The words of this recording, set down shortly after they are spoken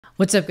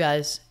What's up,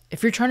 guys?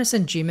 If you're trying to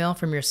send Gmail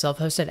from your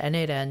self-hosted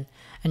n8n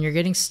and you're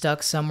getting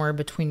stuck somewhere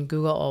between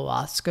Google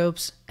OAuth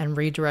scopes and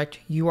redirect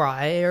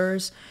URI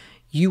errors,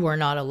 you are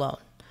not alone.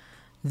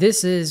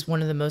 This is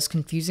one of the most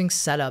confusing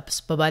setups,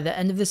 but by the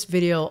end of this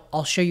video,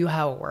 I'll show you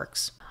how it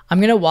works. I'm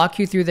going to walk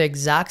you through the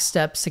exact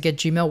steps to get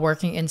Gmail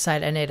working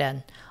inside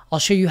n8n. I'll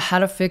show you how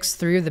to fix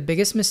 3 of the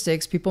biggest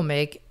mistakes people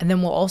make, and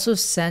then we'll also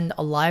send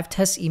a live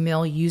test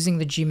email using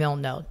the Gmail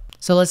node.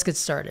 So let's get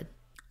started.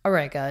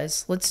 Alright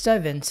guys, let's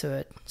dive into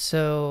it.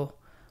 So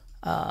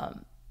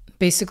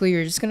basically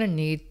you're just going to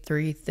need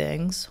 3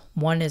 things.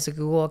 One is a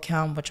Google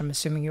account, which I'm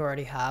assuming you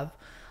already have.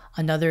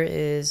 Another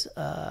is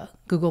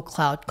Google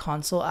Cloud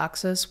Console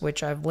access,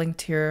 which I've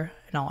linked here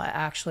and I'll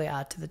actually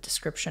add to the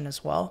description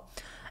as well.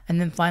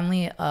 And then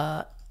finally,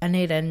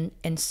 n8n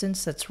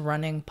instance that's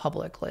running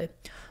publicly.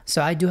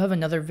 So I do have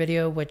another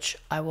video, which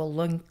I will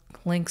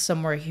link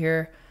somewhere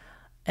here,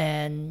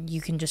 and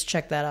you can just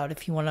check that out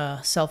if you want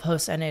to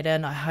self-host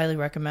n8n. I highly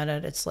recommend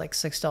it. It's like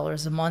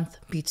 $6 a month,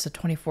 beats the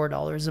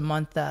 $24 a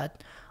month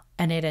that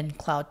n8n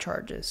cloud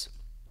charges.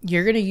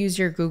 You're going to use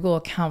your Google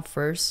account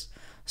first.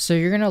 So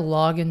you're going to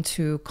log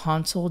into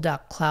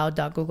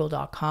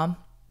console.cloud.google.com,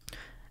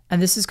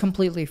 and this is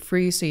completely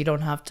free, so you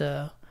don't have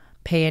to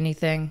pay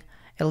anything,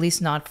 at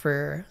least not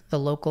for the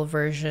local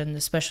version,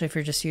 especially if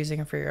you're just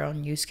using it for your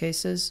own use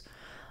cases.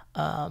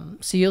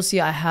 So you'll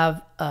see I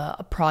have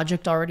a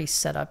project already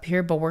set up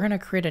here, but we're going to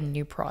create a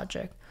new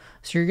project.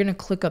 So you're going to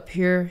click up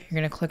here, you're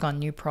going to click on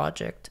new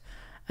project,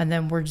 and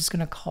then we're just going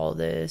to call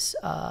this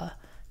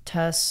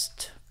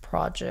test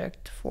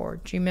project for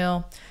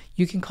Gmail.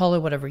 You can call it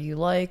whatever you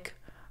like.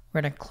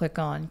 We're going to click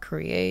on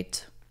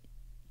create.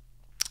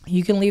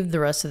 You can leave the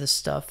rest of the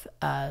stuff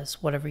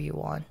as whatever you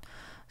want.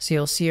 So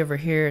you'll see over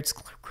here, it's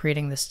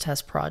creating this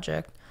test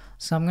project.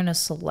 So I'm going to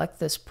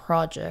select this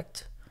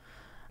project.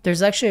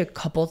 There's actually a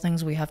couple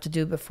things we have to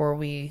do before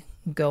we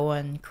go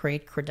and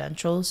create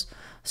credentials.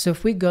 So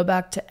if we go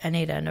back to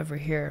n8n over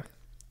here,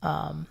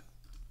 I'm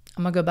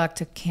going to go back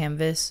to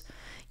Canvas.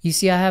 You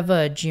see I have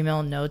a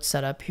Gmail node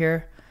set up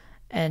here.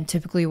 And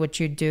typically what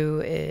you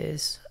do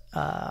is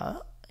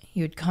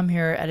you'd come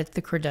here, edit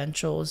the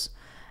credentials.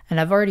 And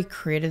I've already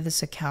created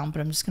this account,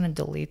 but I'm just going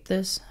to delete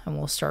this and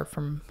we'll start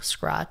from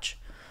scratch.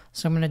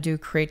 So I'm going to do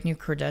create new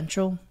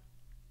credential.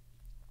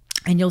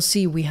 And you'll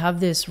see we have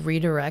this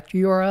redirect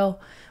URL,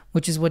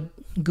 which is what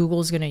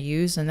Google's going to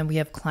use. And then we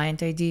have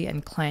client ID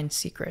and client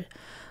secret.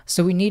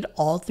 So we need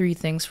all 3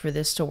 things for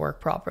this to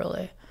work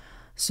properly.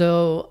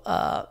 So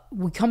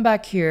we come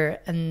back here,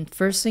 and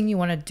first thing you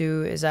want to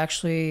do is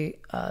actually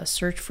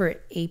search for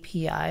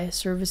API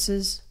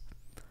services.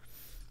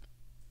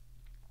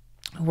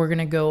 We're going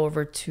to go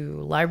over to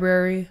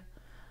library,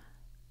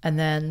 and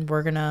then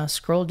we're going to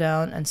scroll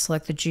down and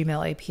select the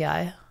Gmail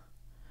API.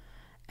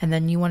 And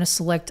then you want to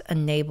select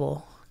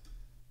enable.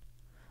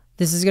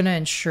 This is going to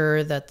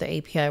ensure that the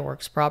API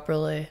works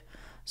properly.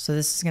 So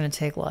this is going to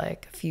take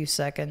like a few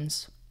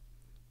seconds.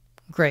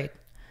 Great.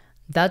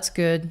 That's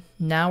good.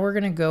 Now we're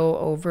going to go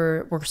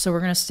over, so we're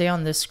going to stay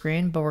on this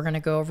screen, but we're going to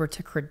go over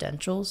to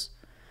credentials.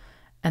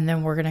 And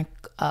then we're going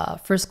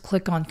to first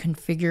click on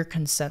configure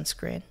consent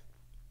screen.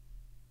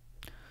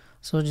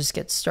 So we'll just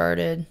get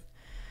started.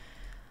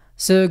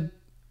 So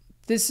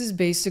this is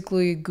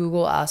basically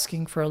Google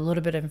asking for a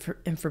little bit of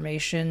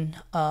information.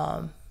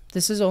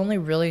 This is only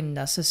really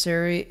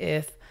necessary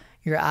if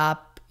your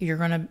app,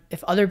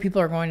 if other people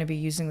are going to be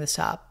using this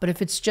app. But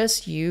if it's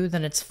just you,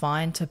 then it's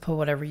fine to put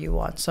whatever you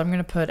want. So I'm going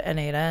to put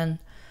n8n,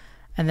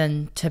 and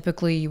then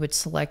typically you would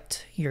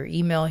select your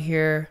email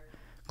here,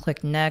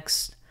 click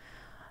next.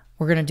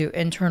 We're going to do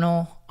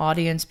internal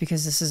audience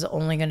because this is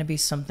only going to be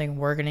something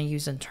we're going to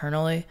use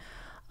internally.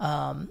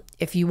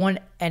 If you want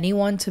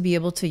anyone to be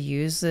able to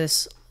use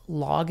this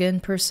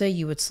login per se,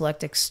 you would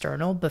select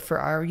external, but for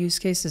our use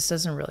case, this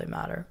doesn't really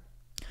matter.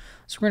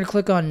 So we're going to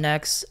click on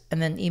next, and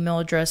then email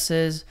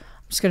addresses.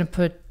 I'm just going to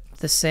put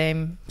the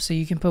same, so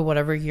you can put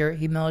whatever your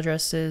email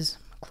address is.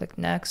 Click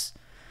next,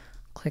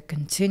 click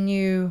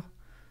continue,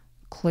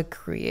 click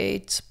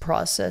create,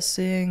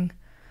 processing.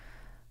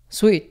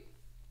 Sweet.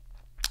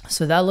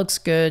 So that looks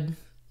good.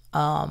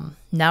 Now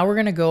we're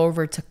going to go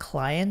over to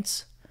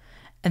clients.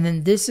 And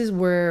then this is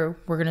where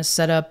we're going to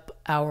set up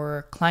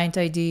our client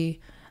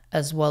ID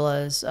as well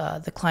as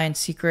the client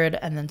secret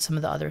and then some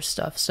of the other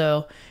stuff.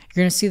 So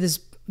you're going to see this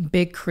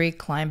big create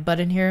client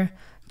button here.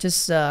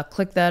 Just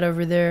click that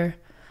over there.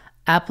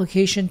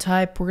 Application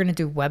type, we're going to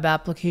do web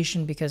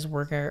application because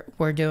we're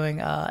doing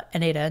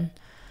n8n.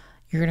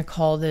 You're going to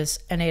call this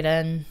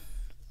n8n.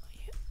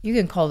 You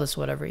can call this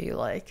whatever you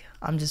like.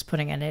 I'm just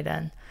putting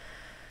n8n.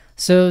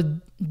 So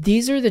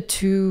these are the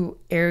 2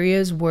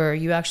 areas where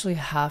you actually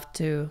have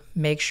to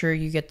make sure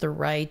you get the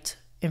right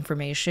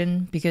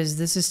information, because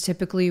this is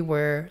typically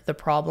where the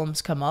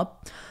problems come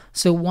up.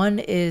 So one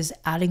is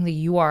adding the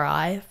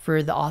URI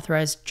for the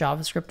authorized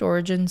JavaScript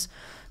origins.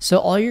 So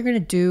all you're going to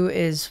do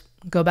is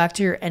go back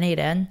to your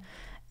n8n,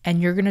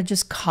 and you're going to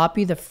just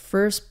copy the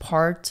first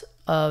part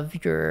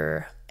of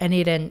your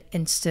n8n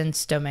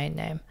instance domain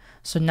name.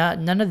 So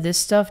none of this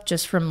stuff,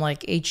 just from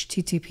like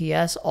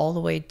HTTPS all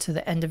the way to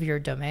the end of your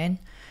domain.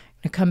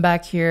 You're gonna come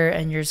back here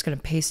and you're just gonna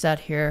paste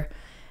that here.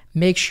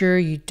 Make sure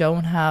you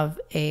don't have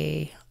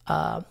a /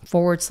 at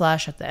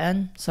the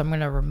end. So I'm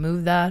gonna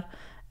remove that,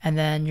 and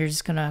then you're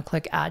just gonna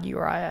click add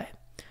URI.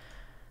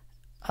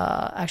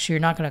 Actually, you're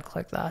not gonna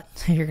click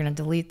that. You're gonna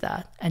delete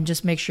that, and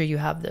just make sure you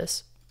have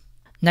this.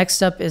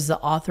 Next up is the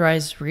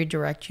authorized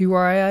redirect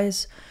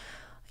URIs.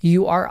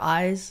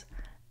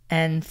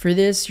 And for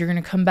this, you're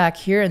going to come back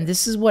here, and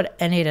this is what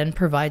n8n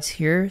provides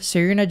here. So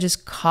you're going to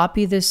just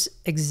copy this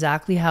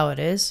exactly how it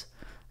is.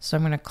 So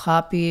I'm going to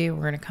copy,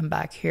 we're going to come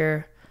back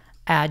here,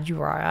 add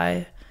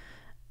URI,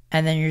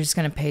 and then you're just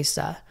going to paste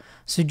that.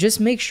 So just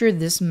make sure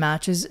this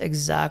matches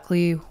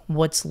exactly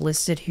what's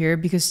listed here,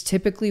 because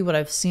typically what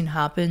I've seen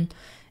happen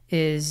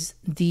is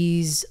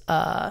these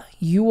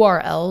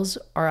URLs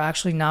are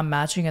actually not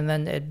matching, and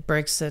then it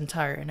breaks the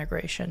entire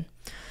integration.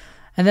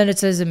 And then it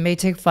says it may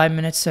take 5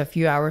 minutes to a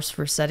few hours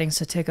for settings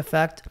to take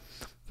effect.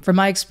 From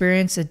my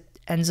experience, it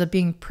ends up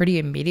being pretty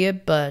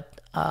immediate, but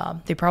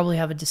they probably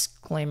have a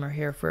disclaimer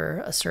here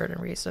for a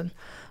certain reason.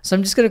 So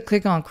I'm just going to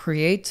click on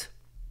create.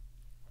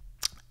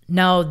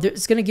 Now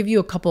it's going to give you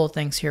a couple of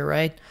things here,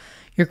 right?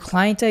 Your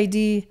client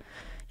ID,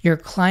 your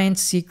client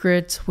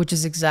secret, which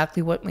is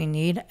exactly what we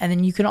need. And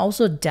then you can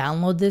also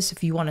download this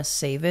if you want to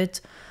save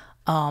it.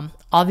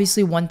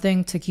 Obviously, one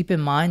thing to keep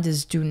in mind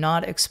is do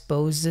not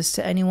expose this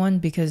to anyone,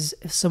 because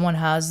if someone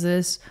has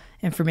this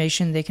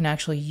information, they can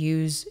actually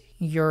use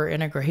your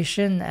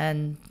integration,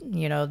 and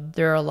you know,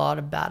 there are a lot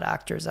of bad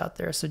actors out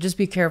there. So just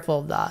be careful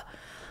of that.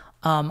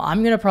 I'm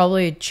going to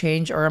probably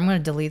change, or I'm going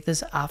to delete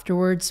this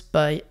afterwards,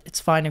 but it's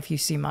fine if you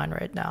see mine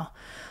right now.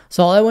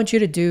 So all I want you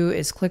to do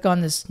is click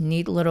on this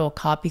neat little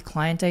copy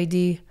client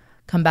ID,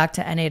 come back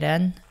to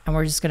n8n, and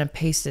we're just going to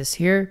paste this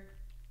here.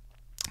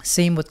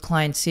 Same with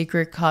client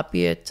secret,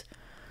 copy it,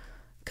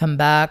 come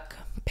back,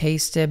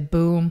 paste it,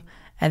 boom.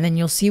 And then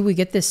you'll see we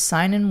get this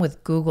sign in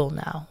with Google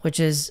now, which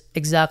is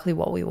exactly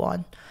what we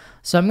want.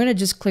 So I'm going to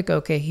just click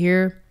OK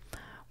here.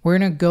 We're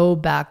going to go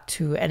back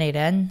to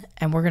n8n,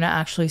 and we're going to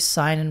actually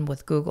sign in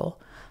with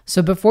Google.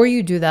 So before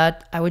you do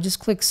that, I would just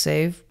click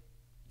save.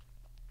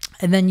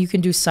 And then you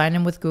can do sign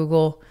in with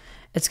Google.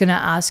 It's going to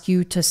ask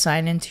you to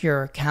sign into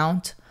your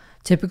account.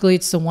 Typically,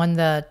 it's the one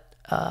that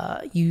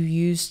you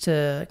use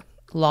to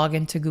log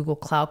into Google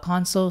Cloud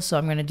Console. So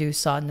I'm going to do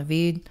Saad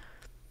Naveed.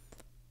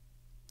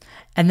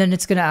 And then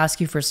it's going to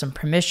ask you for some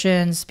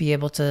permissions, be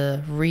able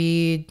to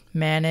read,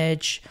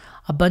 manage,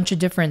 a bunch of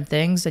different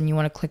things. And you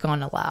want to click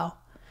on allow.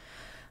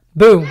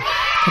 Boom,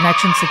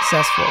 connection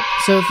successful.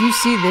 So if you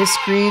see this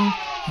screen,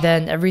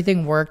 then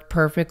everything worked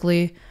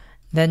perfectly.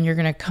 Then you're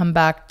going to come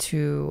back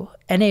to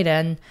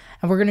n8n,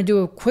 and we're going to do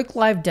a quick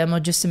live demo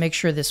just to make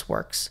sure this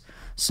works.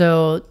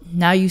 So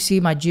now you see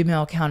my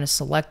Gmail account is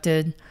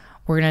selected.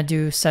 We're going to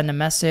do send a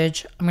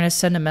message. I'm going to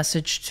send a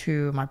message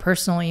to my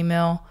personal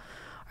email.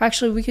 Or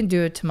actually, we can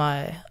do it to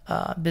my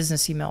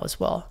business email as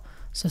well.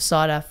 So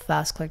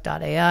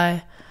saad@fastclick.ai.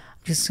 I'm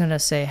just going to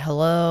say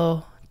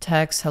hello,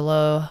 text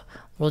hello.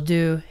 We'll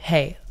do,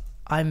 hey,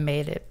 I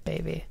made it,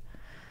 baby.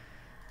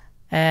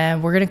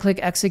 And we're going to click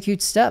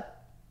execute step.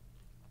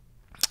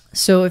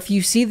 So if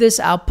you see this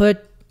output,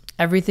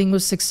 everything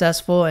was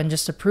successful, and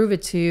just to prove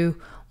it to you,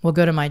 we'll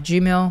go to my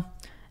Gmail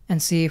and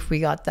see if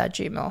we got that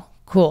Gmail.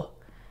 Cool.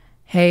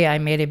 Hey, I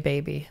made it,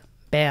 baby.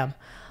 Bam.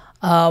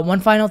 One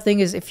final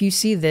thing is, if you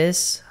see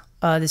this,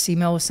 this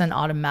email was sent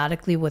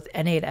automatically with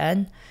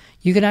n8n,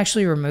 you can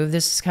actually remove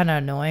this. It's kind of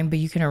annoying, but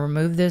you can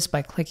remove this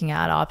by clicking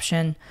add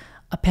option,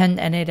 append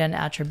n8n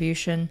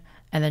attribution,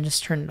 and then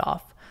just turn it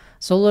off.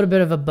 So a little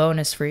bit of a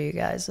bonus for you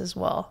guys as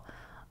well.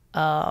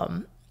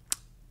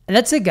 And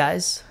that's it,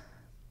 guys.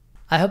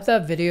 I hope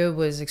that video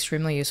was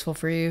extremely useful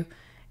for you.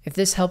 If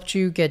this helped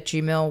you get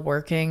Gmail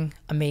working,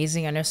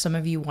 amazing. I know some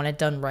of you want it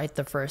done right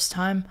the first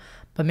time,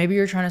 but maybe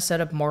you're trying to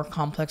set up more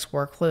complex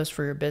workflows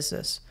for your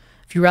business.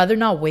 If you'd rather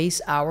not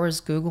waste hours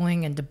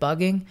Googling and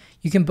debugging,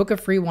 you can book a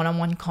free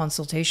one-on-one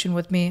consultation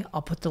with me.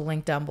 I'll put the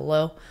link down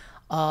below.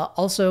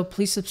 Also,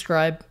 please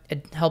subscribe.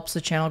 It helps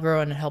the channel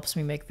grow, and it helps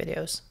me make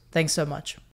videos. Thanks so much.